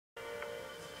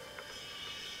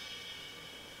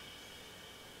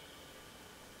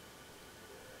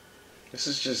This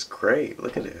is just great.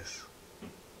 Look at this.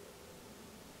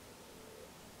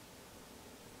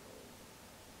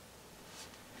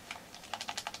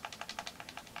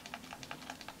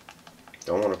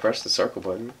 Don't want to press the circle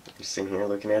button. You're sitting here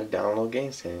looking at a download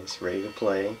game settings, ready to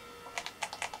play.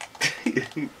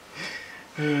 Look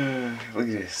at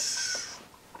this.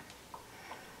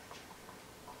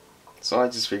 So I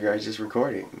just figured I'd just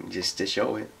record it just to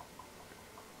show it.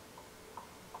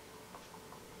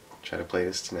 Try to play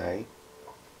this tonight.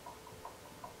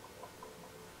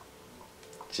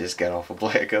 Just got off of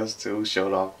Black Ops 2,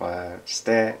 showed off my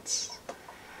stats.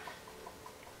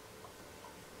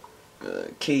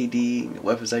 KD, the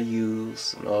weapons I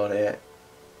use, and all that.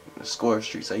 The score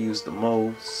streaks I use the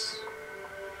most.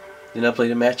 Then I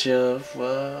played a match of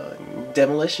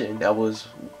Demolition. That was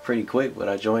pretty quick, but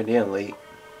I joined in late.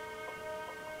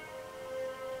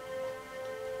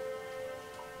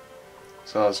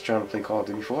 So I was trying to play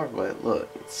COD4, but look,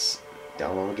 it's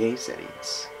download game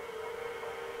settings.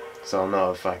 So I don't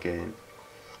know if I can,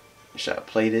 should I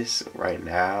play this right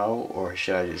now, or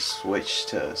should I just switch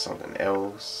to something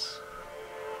else?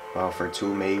 Modern Warfare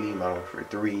 2 maybe, Modern Warfare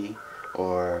 3,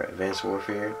 or Advanced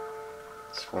Warfare.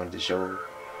 Just wanted to show.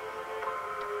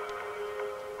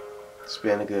 It's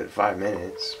been a good 5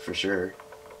 minutes, for sure.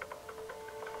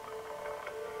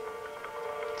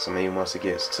 So maybe once it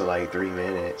gets to like 3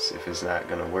 minutes, if it's not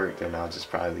gonna work, then I'll just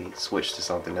probably switch to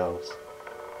something else.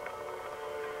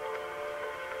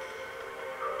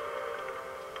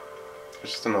 I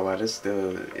just don't know why this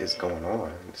still is going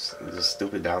on. This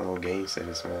stupid download game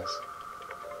settings mess.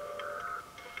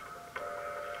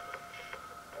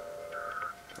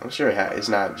 I'm sure it's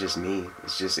not just me.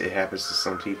 It's just it happens to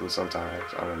some people sometimes.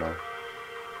 I don't know.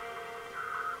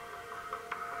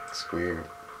 It's weird.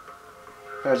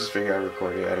 I just figured I'd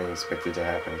record it. I didn't expect it to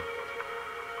happen.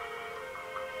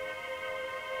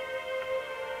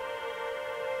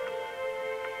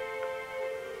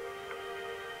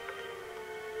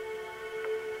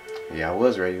 Yeah, I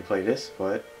was ready to play this,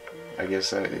 but I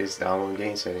guess it's downloading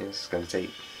game settings. It's going to take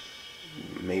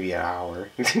maybe an hour,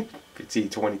 15,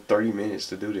 20, 30 minutes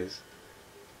to do this.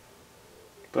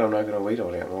 But I'm not going to wait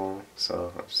all that long,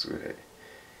 so I'm just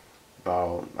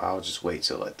I'll just wait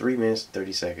till like 3 minutes and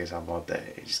 30 seconds. How about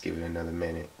that? Just give it another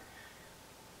minute.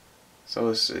 So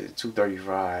it's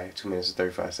 2:35, 2 minutes and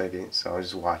 35 seconds. So I'm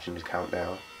just watching the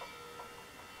countdown.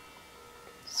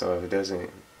 So if it doesn't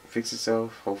fix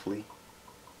itself, hopefully,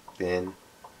 then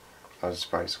I'll just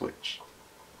probably switch.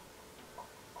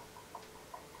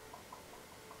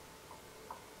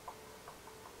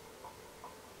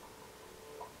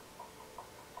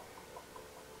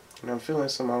 And I'm feeling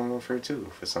some Modern Warfare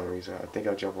 2 for some reason. I think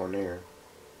I'll jump on there.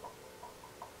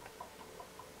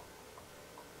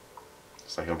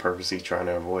 It's like I'm purposely trying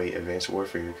to avoid Advanced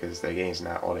Warfare because that game's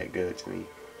not all that good to me.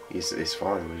 It's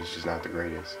fun, but it's just not the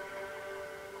greatest.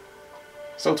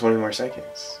 So 20 more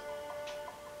seconds.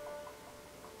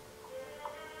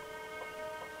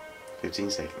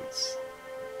 15 seconds.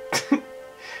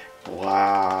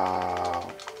 Wow.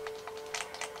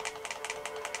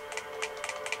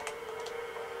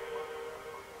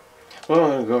 Well,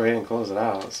 I'm gonna go ahead and close it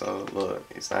out. So look,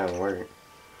 it's not even working.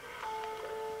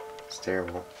 It's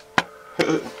terrible.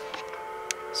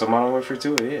 So Modern Warfare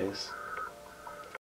 2 it is.